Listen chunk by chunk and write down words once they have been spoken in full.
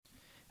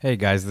Hey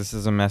guys, this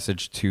is a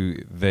message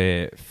to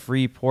the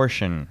free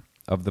portion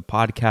of the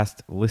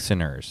podcast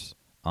listeners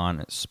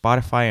on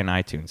Spotify and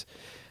iTunes.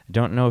 I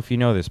don't know if you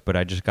know this, but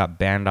I just got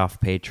banned off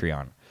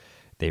Patreon.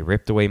 They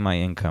ripped away my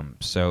income.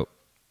 So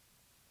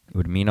it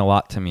would mean a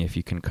lot to me if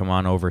you can come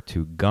on over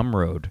to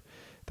Gumroad.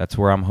 That's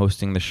where I'm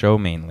hosting the show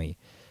mainly.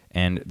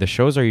 And the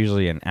shows are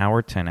usually an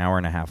hour to an hour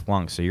and a half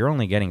long, so you're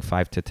only getting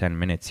 5 to 10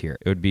 minutes here.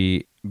 It would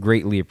be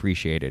greatly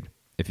appreciated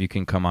if you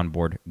can come on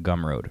board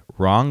Gumroad.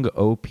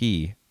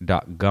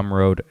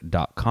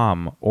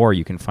 wrongop.gumroad.com, or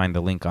you can find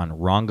the link on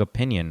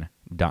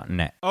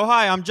wrongopinion.net. Oh,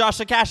 hi, I'm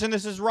Joshua Cash, and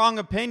this is Wrong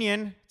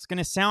Opinion. It's going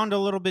to sound a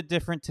little bit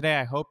different today.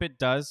 I hope it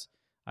does.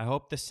 I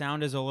hope the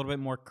sound is a little bit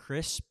more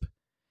crisp.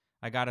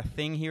 I got a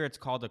thing here. It's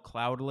called a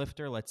cloud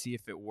lifter. Let's see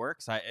if it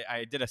works.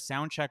 I did a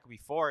sound check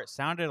before. It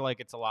sounded like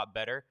it's a lot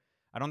better.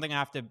 I don't think I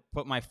have to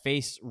put my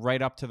face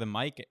right up to the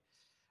mic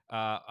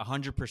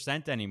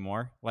 100%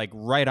 anymore, like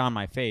right on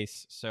my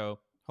face. So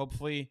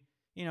hopefully,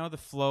 the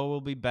flow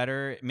will be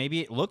better.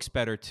 Maybe it looks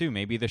better too.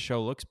 Maybe the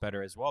show looks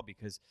better as well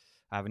because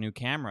I have a new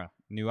camera,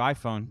 new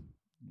iPhone,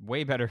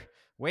 way better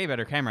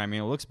camera. I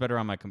mean, it looks better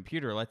on my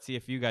computer. Let's see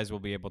if you guys will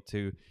be able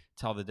to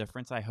tell the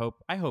difference. I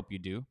hope you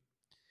do.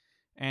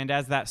 And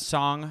as that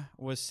song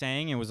was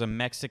saying, it was a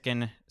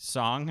Mexican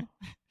song.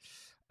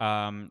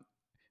 Resiste,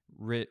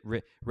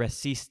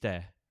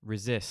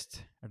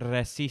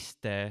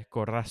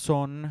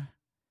 corazón.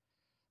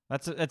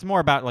 That's more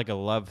about like a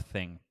love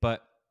thing,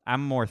 but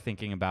I'm more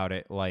thinking about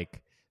it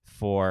like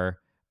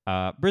for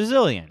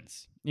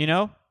Brazilians,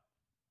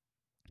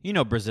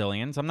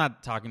 Brazilians. I'm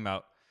not talking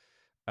about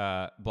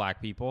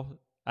black people.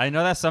 I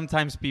know that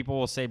sometimes people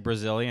will say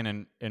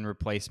Brazilian in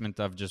replacement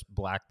of just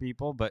black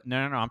people, but no.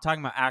 I'm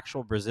talking about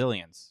actual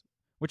Brazilians,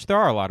 which there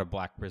are a lot of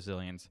black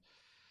Brazilians.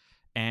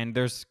 And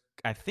there's,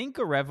 I think,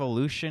 a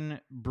revolution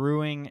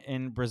brewing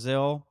in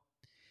Brazil.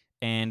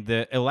 And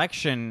the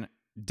election,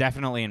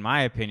 definitely, in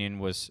my opinion,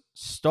 was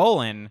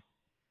stolen.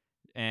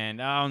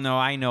 And oh no,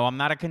 I know I'm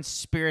not a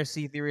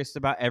conspiracy theorist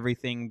about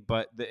everything,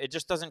 but it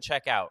just doesn't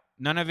check out.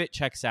 None of it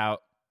checks out.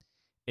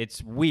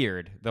 It's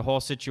weird. The whole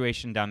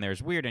situation down there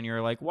is weird. And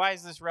you're like, why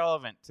is this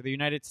relevant to the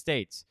United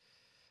States?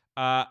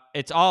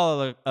 It's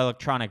all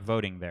electronic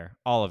voting there,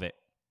 all of it.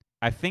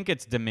 I think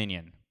it's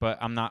Dominion, but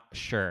I'm not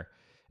sure.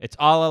 It's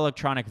all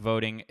electronic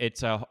voting.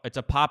 It's a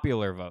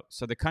popular vote.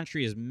 So the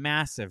country is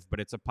massive,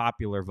 but it's a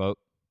popular vote.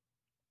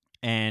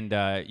 And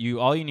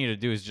all you need to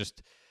do is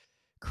just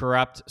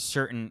corrupt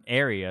certain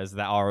areas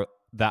that are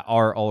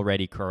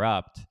already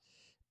corrupt,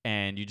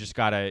 and you just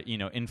gotta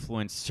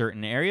influence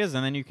certain areas,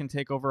 and then you can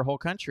take over a whole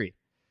country.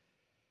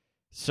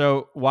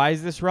 So why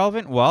is this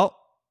relevant? Well,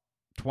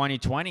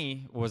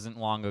 2020 wasn't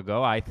long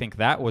ago. I think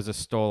that was a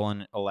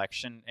stolen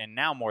election, and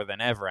now more than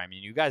ever, I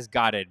mean, you guys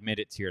got to admit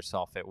it to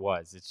yourself. It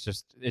was.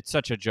 It's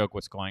such a joke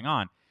what's going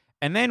on.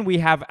 And then we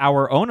have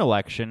our own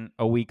election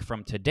a week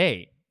from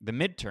today, the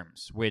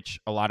midterms, which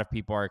a lot of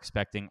people are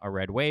expecting a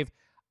red wave.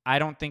 I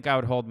don't think I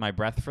would hold my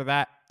breath for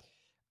that.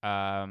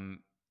 I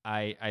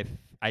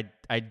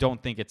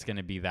don't think it's going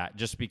to be that,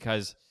 just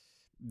because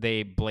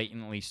they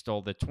blatantly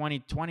stole the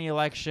 2020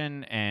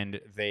 election,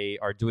 and they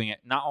are doing it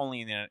not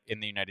only in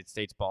the United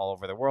States, but all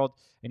over the world.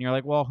 And you're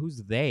like, well,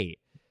 who's they?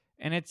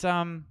 And it's,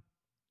 the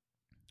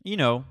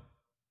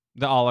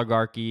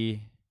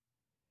oligarchy.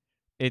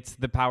 It's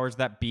the powers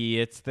that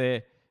be. It's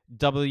the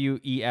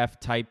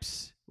WEF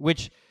types,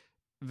 which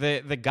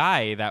the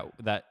guy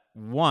that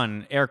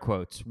won, air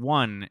quotes,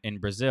 won in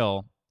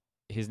Brazil,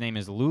 his name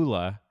is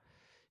Lula.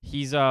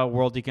 He's a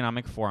World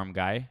Economic Forum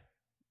guy.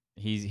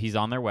 He's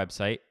on their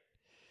website.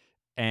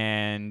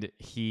 And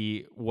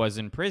he was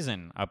in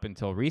prison up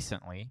until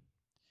recently.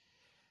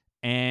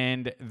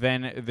 And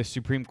then the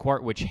Supreme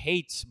Court, which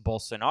hates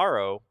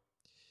Bolsonaro,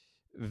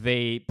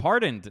 they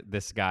pardoned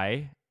this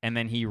guy. And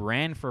then he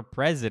ran for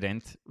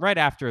president right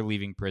after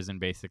leaving prison,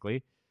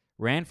 basically.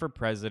 Ran for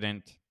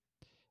president.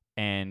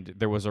 And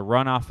there was a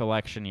runoff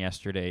election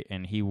yesterday,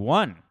 and he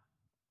won.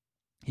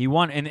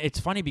 And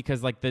it's funny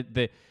because like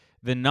the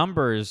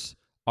numbers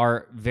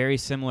are very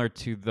similar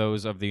to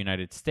those of the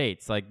United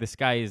States. Like, this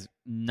guy is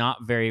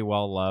not very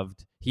well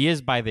loved. He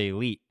is by the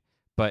elite,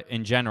 but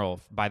in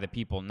general, by the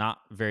people, not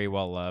very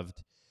well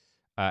loved,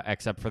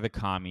 except for the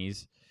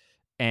commies.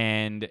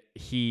 And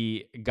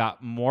he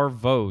got more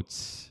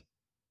votes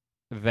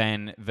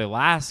than the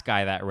last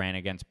guy that ran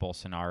against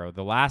Bolsonaro.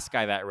 The last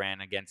guy that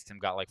ran against him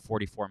got like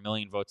 44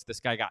 million votes.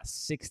 This guy got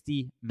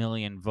 60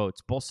 million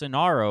votes.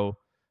 Bolsonaro,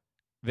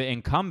 the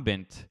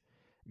incumbent,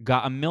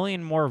 got 1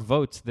 million more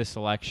votes this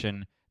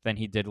election than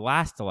he did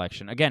last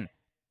election. Again,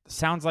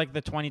 sounds like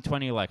the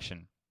 2020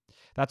 election.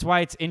 That's why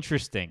it's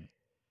interesting.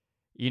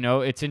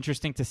 It's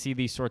interesting to see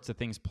these sorts of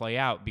things play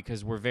out,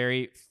 because we're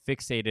very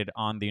fixated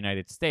on the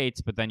United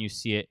States, but then you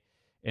see it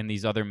in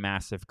these other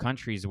massive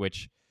countries,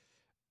 which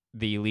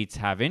the elites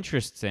have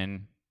interests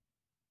in,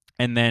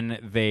 and then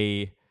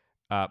they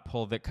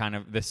pull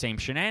the same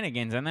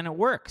shenanigans, and then it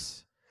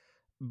works.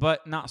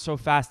 But not so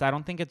fast. I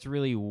don't think it's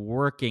really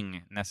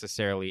working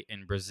necessarily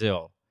in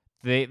Brazil.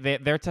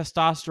 Their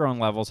testosterone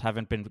levels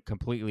haven't been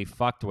completely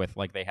fucked with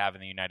like they have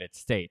in the United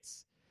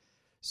States.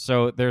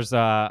 So there's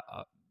a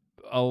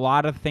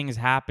lot of things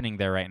happening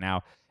there right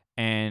now.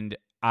 And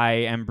I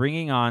am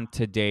bringing on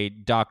today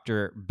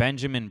Dr.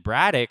 Benjamin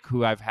Braddock,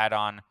 who I've had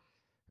on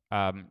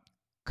um,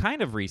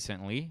 kind of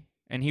recently.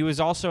 And he was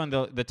also in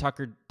the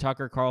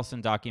Tucker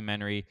Carlson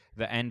documentary,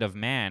 The End of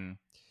Man.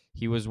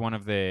 He was one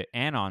of the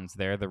anons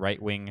there, the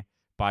right wing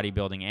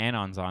bodybuilding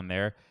anons on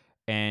there.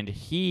 And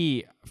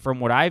he, from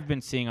what I've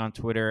been seeing on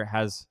Twitter,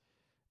 has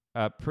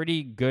a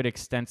pretty good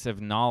extensive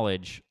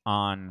knowledge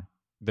on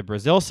the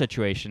Brazil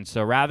situation.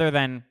 So rather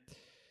than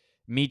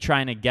me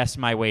trying to guess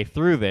my way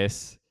through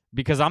this,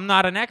 because I'm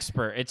not an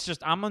expert, it's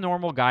just I'm a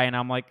normal guy and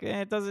I'm like,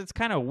 it's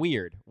kind of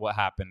weird what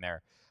happened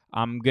there.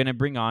 I'm gonna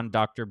bring on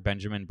Dr.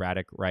 Benjamin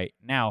Braddock right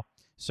now.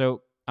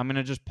 So I'm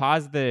gonna just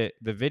pause the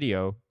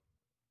video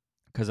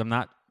because I'm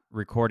not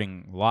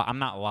recording. I'm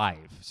not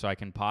live, so I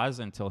can pause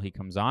until he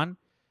comes on.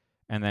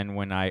 And then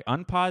when I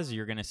unpause,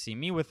 you're going to see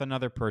me with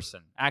another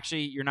person.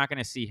 Actually, you're not going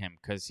to see him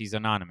because he's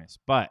anonymous,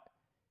 but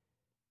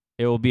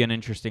it will be an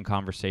interesting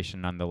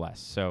conversation nonetheless.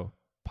 So,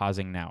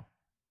 pausing now.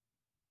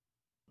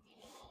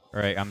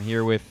 All right, I'm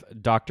here with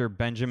Dr.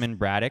 Benjamin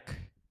Braddock,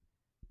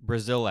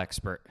 Brazil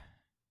expert.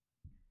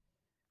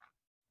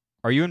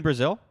 Are you in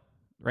Brazil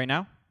right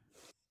now?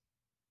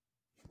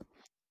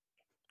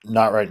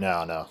 Not right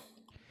now, no.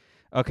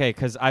 Okay,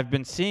 because I've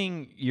been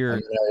seeing I'm your.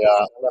 in,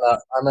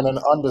 I'm in an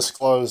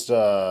undisclosed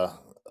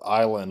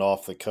island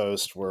off the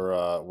coast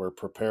where we're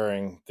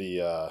preparing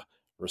the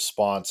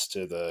response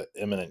to the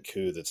imminent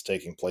coup that's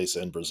taking place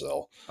in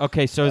Brazil.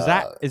 Okay, so is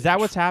that Uh, is that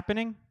what's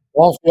happening?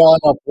 Confio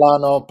no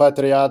plano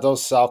patriados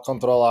sal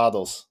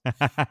controlados.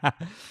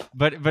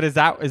 But is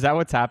that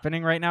what's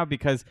happening right now?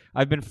 Because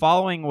I've been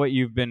following what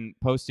you've been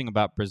posting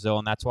about Brazil,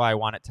 and that's why I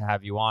wanted to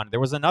have you on.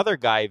 There was another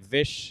guy,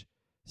 Vish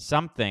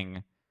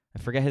something, I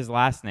forget his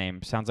last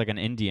name. Sounds like an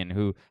Indian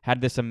who had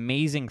this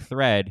amazing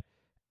thread,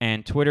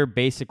 and Twitter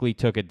basically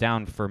took it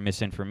down for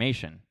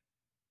misinformation.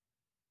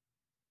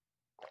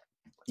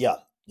 Yeah,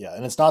 yeah,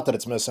 and it's not that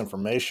it's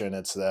misinformation;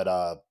 it's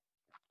that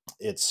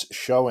it's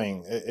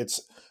showing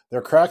it's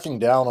they're cracking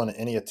down on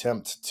any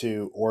attempt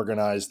to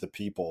organize the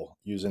people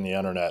using the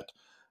internet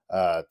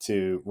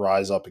to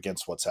rise up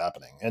against what's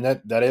happening, and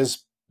that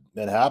is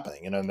been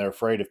happening. And they're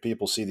afraid if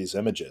people see these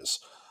images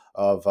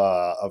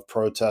of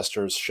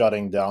protesters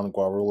shutting down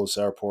Guarulhos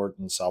Airport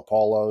in Sao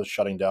Paulo,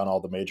 shutting down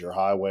all the major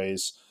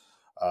highways.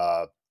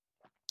 Uh,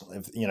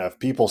 if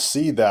people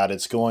see that,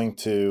 it's going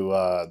to.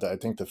 I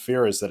think the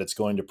fear is that it's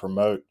going to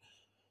promote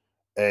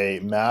a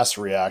mass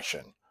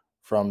reaction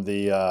from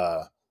the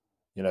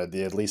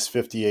at least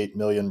 58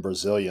 million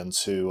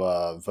Brazilians who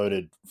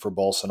voted for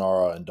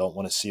Bolsonaro and don't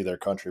want to see their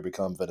country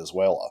become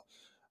Venezuela.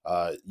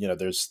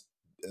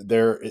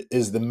 There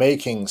is the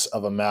makings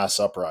of a mass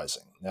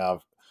uprising.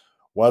 Now,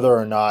 whether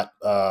or not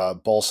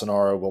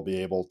Bolsonaro will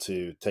be able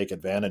to take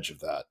advantage of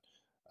that,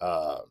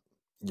 uh,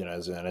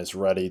 and is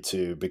ready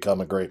to become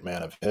a great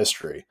man of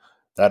history,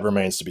 that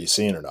remains to be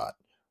seen or not.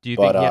 Do you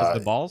think But he has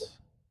the balls?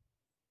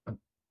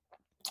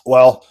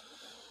 well,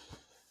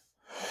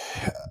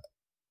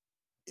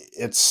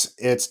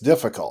 it's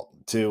difficult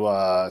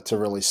to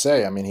really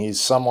say. I mean, he's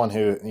someone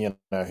who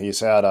he's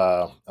had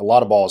a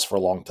lot of balls for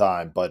a long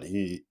time, but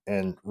he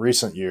in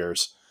recent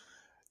years,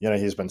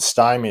 he's been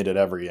stymied at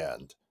every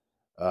end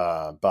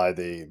by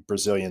the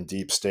Brazilian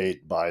deep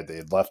state, by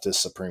the leftist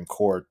Supreme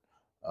Court,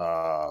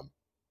 uh,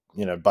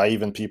 by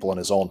even people in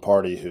his own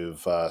party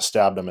who've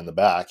stabbed him in the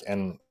back,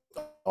 and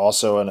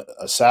also an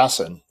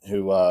assassin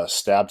who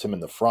stabbed him in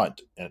the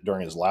front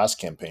during his last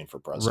campaign for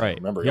president. Right.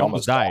 Remember, He he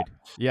almost almost died.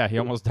 Yeah, he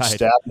almost died.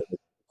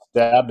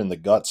 stabbed in the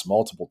guts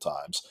multiple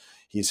times.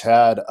 He's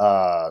had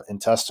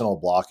intestinal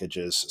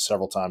blockages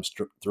several times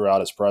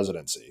throughout his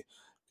presidency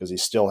because he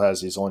still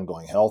has these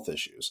ongoing health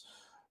issues.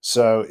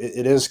 So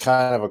it is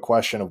kind of a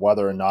question of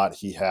whether or not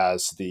he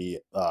has the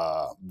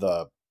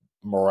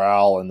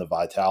morale and the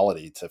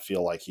vitality to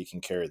feel like he can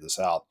carry this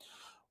out,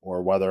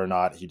 or whether or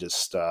not he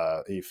just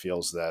he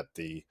feels that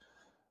the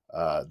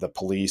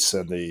police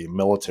and the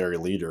military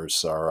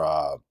leaders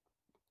are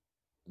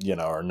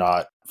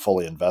not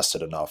fully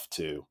invested enough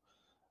to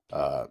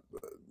uh,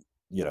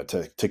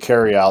 to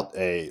carry out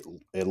a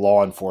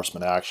law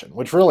enforcement action,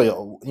 which really,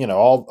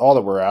 all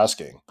that we're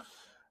asking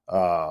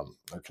or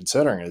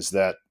considering is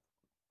that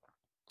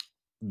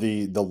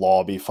the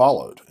law be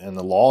followed. And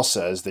the law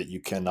says that you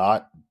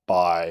cannot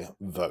buy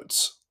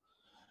votes.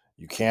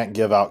 You can't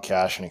give out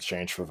cash in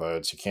exchange for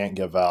votes. You can't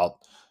give out,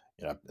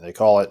 they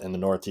call it in the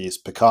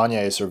Northeast,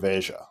 picanha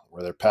cerveja,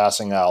 where they're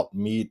passing out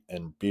meat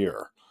and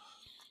beer,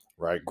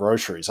 right?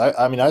 Groceries.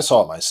 I mean, I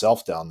saw it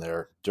myself down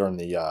there during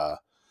the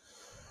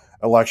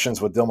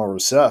elections with Dilma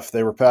Rousseff.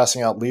 They were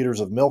passing out liters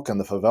of milk in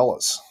the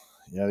favelas.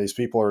 These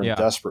people are in Yeah.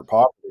 desperate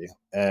poverty,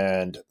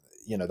 and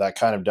that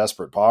kind of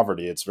desperate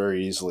poverty, it's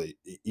very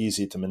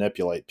easy to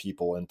manipulate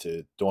people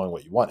into doing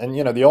what you want. And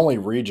the only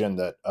region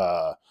that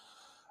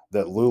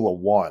Lula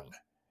won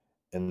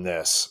in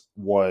this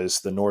was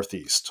the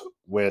Northeast,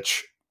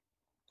 which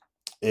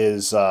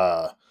is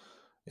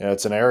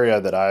it's an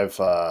area that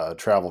I've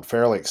traveled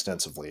fairly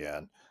extensively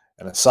in.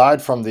 And aside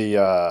from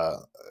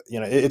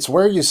it's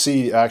where you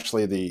see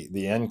actually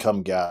the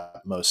income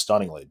gap most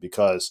stunningly,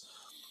 because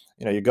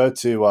you go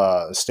to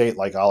a state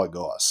like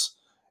Alagoas,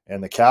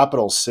 and the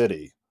capital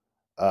city,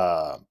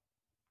 uh,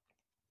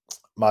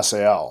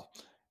 Maceió,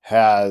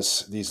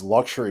 has these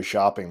luxury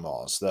shopping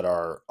malls that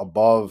are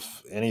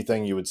above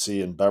anything you would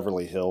see in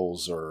Beverly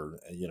Hills, or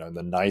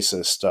the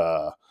nicest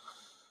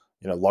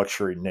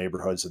luxury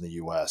neighborhoods in the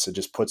U.S. It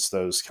just puts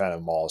those kind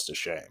of malls to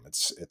shame.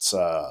 It's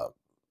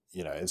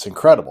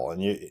incredible,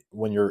 and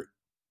when you're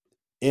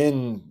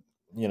in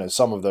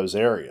some of those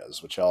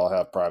areas, which all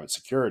have private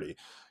security,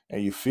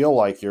 and you feel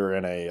like you're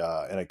in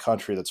a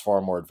country that's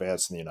far more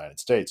advanced than the United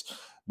States.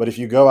 But if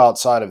you go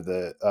outside of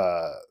the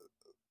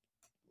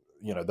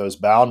those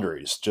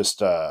boundaries,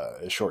 just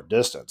a short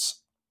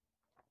distance,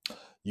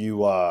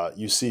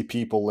 you see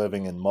people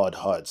living in mud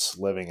huts,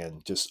 living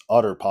in just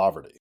utter poverty.